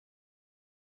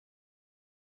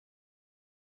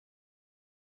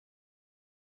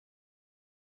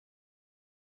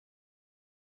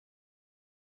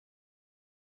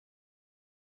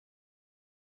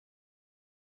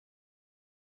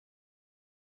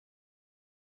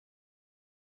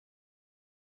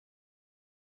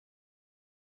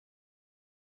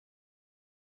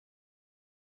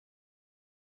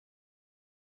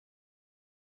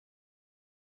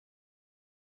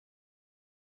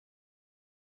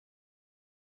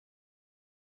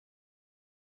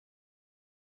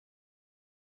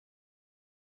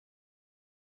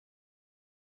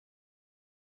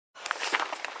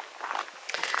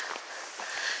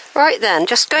Right then,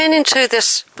 just going into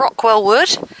this Brockwell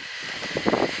wood.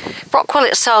 Brockwell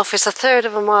itself is 1/3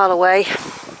 of a mile away.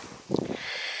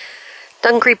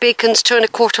 Dunkery Beacon's 2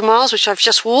 1/4 miles, which I've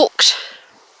just walked.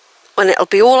 And it'll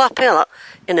be all uphill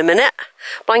in a minute.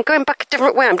 But I'm going back a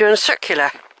different way, I'm doing a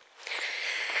circular.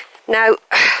 Now,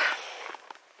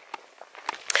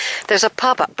 there's a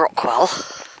pub at Brockwell.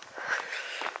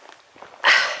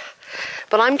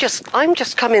 But I'm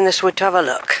just coming this wood to have a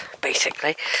look,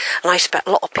 basically. And I expect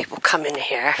a lot of people come in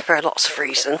here for lots of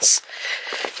reasons.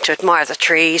 To admire the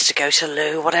trees, to go to the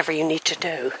loo, whatever you need to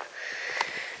do.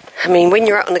 I mean, when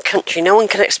you're out in the country, no one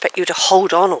can expect you to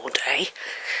hold on all day.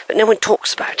 But no one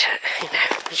talks about it, you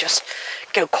know. You just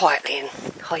go quietly and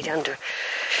hide under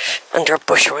a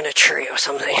bush or in a tree or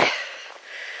something.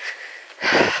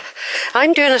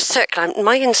 I'm doing a circle.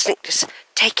 My instinct is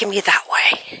taking me that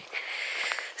way.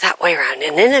 That way round,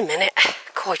 and in a minute,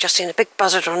 God, I've just seen a big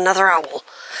buzzard or another owl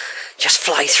just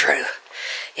fly through.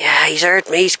 Yeah, he's heard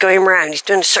me, he's going round, he's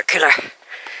doing a circular.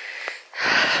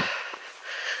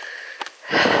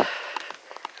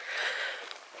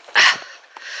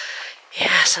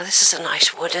 Yeah, so this is a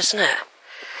nice wood, isn't it?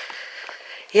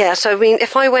 Yeah, so I mean,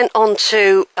 if I went on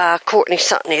to Courtney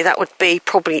Sutney, that would be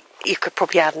probably, you could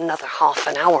probably add another half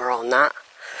an hour on that.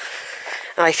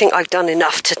 And I think I've done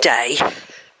enough today.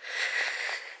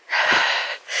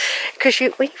 Because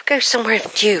when you go somewhere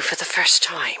new for the first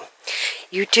time,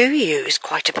 you do use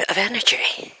quite a bit of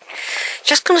energy.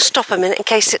 Just going to stop a minute in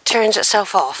case it turns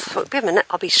itself off. Won't be a minute,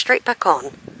 I'll be straight back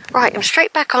on. Right, I'm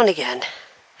straight back on again.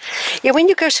 Yeah, when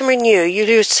you go somewhere new, you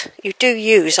do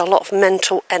use a lot of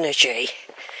mental energy.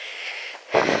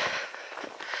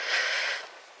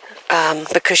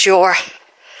 Because you're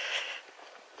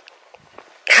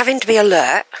having to be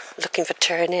alert, looking for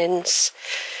turn-ins.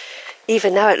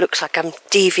 Even now it looks like I'm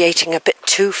deviating a bit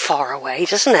too far away,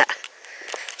 doesn't it?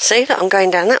 See, that I'm going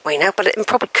down that way now, but it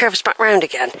probably curves back round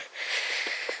again.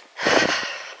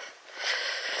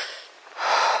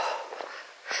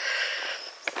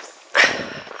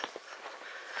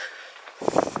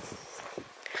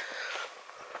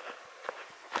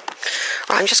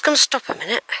 Right, I'm just going to stop a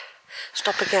minute.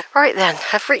 Stop again. Right then,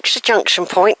 I've reached the junction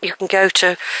point. You can go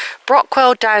to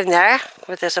Brockwell down there,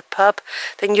 where there's a pub.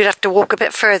 Then you'd have to walk a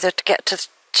bit further to get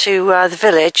to the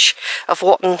village of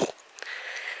Watton.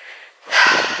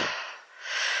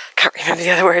 Can't remember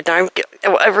the other word now.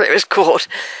 Whatever it was called.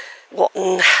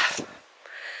 Watton.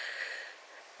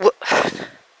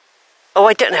 Oh,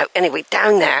 I don't know. Anyway,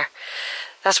 down there.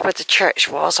 That's where the church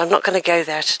was. I'm not going to go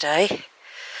there today.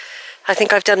 I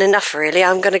think I've done enough really.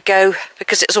 I'm going to go,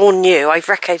 because it's all new, I've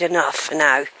wrecked enough for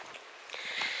now.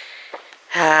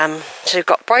 So you've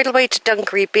got Bridleway to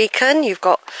Dunkery Beacon, you've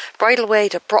got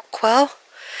Bridleway to Brockwell,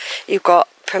 you've got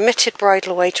permitted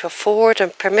Bridleway to a ford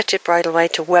and permitted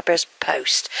Bridleway to Webber's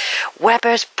Post.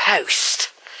 Webber's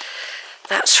Post.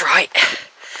 That's right.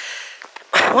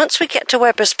 Once we get to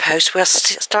Webber's Post, we'll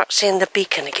start seeing the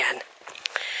beacon again.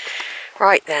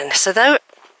 Right then, so there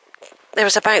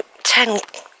was about 10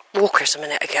 walkers a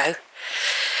minute ago.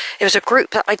 It was a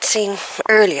group that I'd seen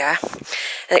earlier,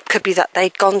 and it could be that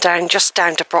they'd gone down just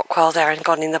down to Brockwell there and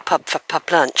gone in the pub for pub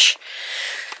lunch.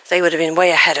 They would have been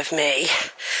way ahead of me,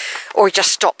 or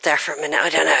just stopped there for a minute, I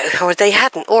don't know, or they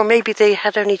hadn't, or maybe they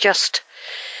had only just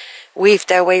weaved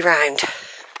their way round.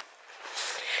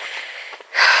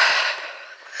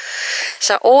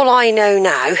 So all I know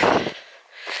now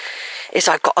is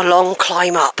I've got a long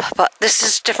climb up, but this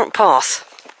is a different path.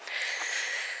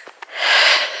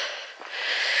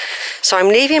 So I'm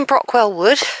leaving Brockwell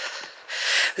Wood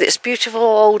with its beautiful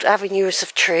old avenues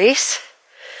of trees.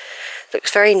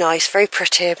 Looks very nice, very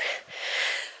pretty.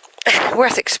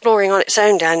 Worth exploring on its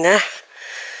own down there.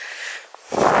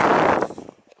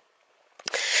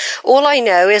 All I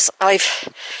know is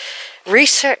I've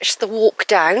researched the walk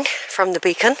down from the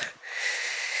beacon.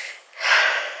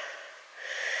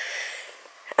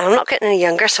 And I'm not getting any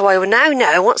younger, so I will now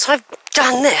know, once I've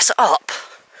done this up,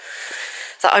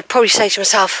 that I'd probably say to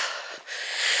myself,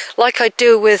 like I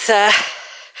do with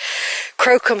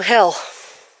Crocombe Hill,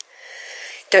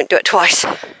 don't do it twice.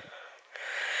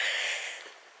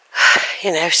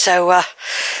 You know, so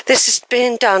this is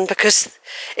being done because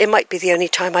it might be the only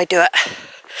time I do it.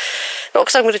 Not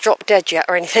because I'm going to drop dead yet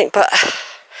or anything, but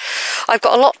I've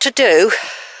got a lot to do,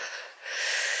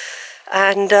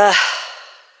 and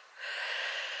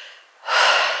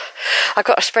I've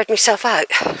got to spread myself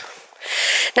out.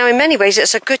 Now, in many ways,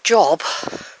 it's a good job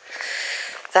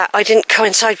that I didn't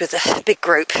coincide with the big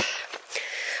group.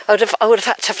 I would have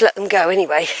had to have let them go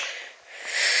anyway.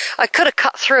 I could have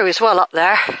cut through as well up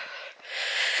there,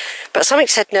 but something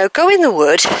said no, go in the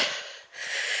wood.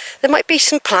 there might be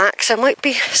some plaques, there might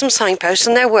be some signposts,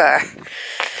 and there were.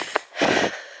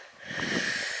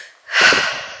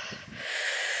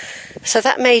 So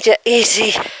that made it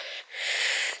easy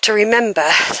to remember.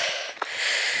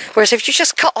 Whereas if you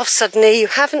just cut off suddenly, you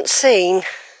haven't seen.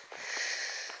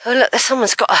 Oh look, there's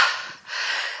someone's got a...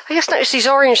 I just noticed these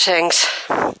orange things.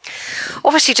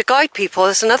 Obviously to guide people,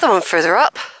 there's another one further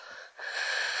up.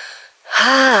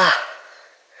 Ah.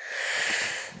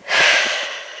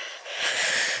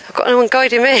 I've got no one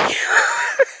guiding me.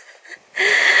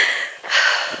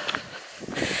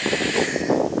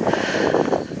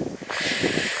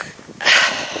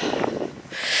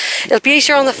 It'll be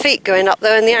easier on the feet going up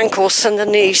though, and the ankles and the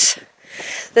knees.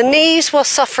 The knees will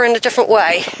suffer in a different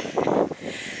way.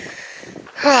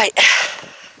 Right.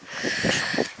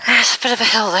 There's a bit of a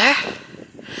hill there.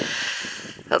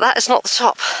 But that is not the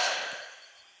top.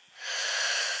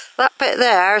 That bit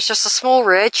there is just a small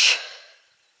ridge.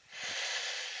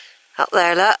 Up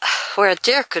there, look, where a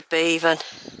deer could be even.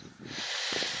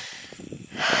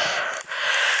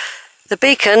 The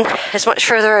beacon is much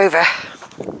further over.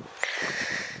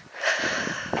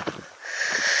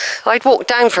 I'd walked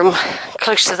down from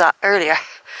close to that earlier.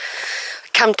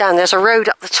 Come down, there's a road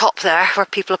up the top there where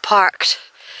people are parked.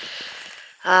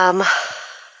 And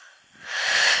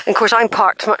of course I'm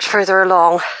parked much further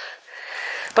along.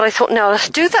 But I thought, no, let's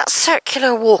do that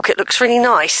circular walk, it looks really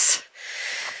nice.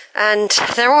 And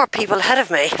there are people ahead of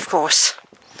me, of course.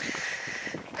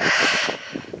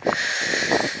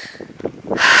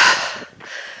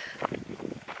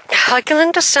 I can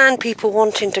understand people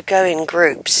wanting to go in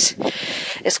groups.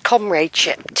 It's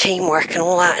comradeship, teamwork and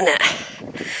all that, isn't it?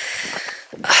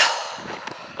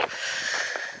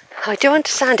 I do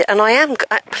understand it, and I am,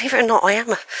 believe it or not, I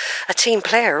am a team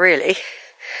player, really,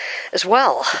 as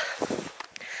well.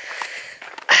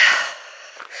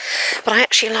 But I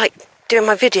actually like doing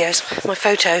my videos, my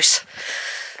photos.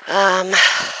 And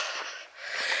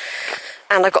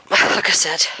I got, like I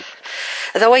said,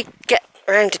 although I get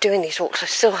around to doing these walks, I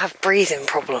still have breathing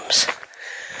problems.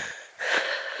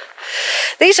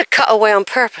 These are cut away on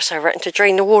purpose, I reckon, to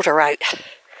drain the water out.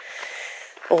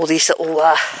 All these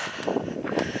little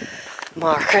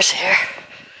markers here.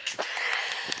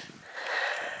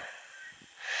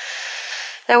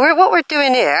 Now, what we're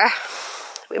doing here,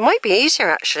 it might be easier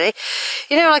actually.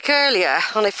 You know, like earlier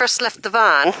when I first left the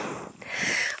van,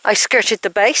 I skirted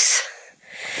the base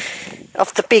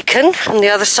of the beacon on the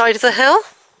other side of the hill.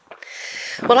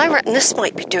 Well, I reckon this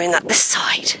might be doing that this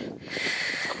side,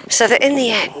 so that in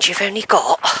the end you've only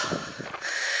got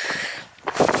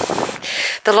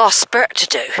the last spurt to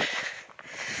do.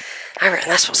 I reckon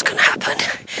that's what's going to happen.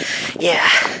 Yeah,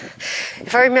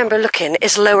 if I remember looking,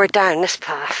 it's lower down this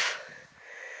path.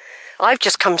 I've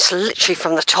just come literally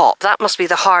from the top. That must be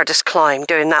the hardest climb,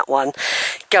 doing that one,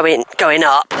 going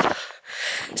up.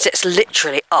 So it's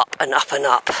literally up and up and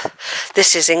up.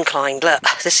 This is inclined, look,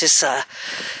 this is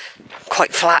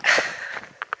quite flat.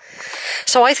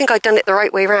 So I think I've done it the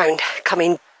right way round,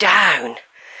 coming down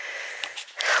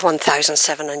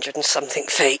 1,700 and something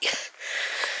feet.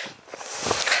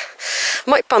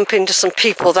 Might bump into some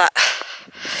people that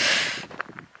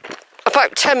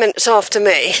about 10 minutes after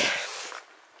me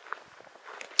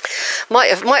might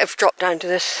have dropped down to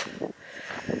this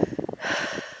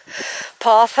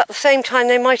path. At the same time,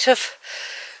 they might have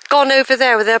gone over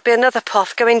there where there'll be another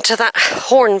path going to that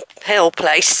Hornhill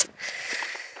place.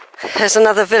 There's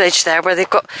another village there where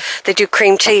they do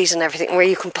cream teas and everything, where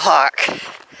you can park.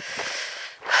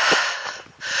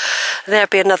 There'll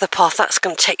be another path that's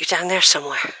going to take you down there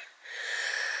somewhere.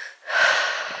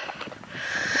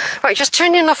 Right, just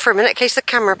turning off for a minute in case the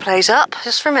camera plays up,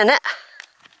 just for a minute.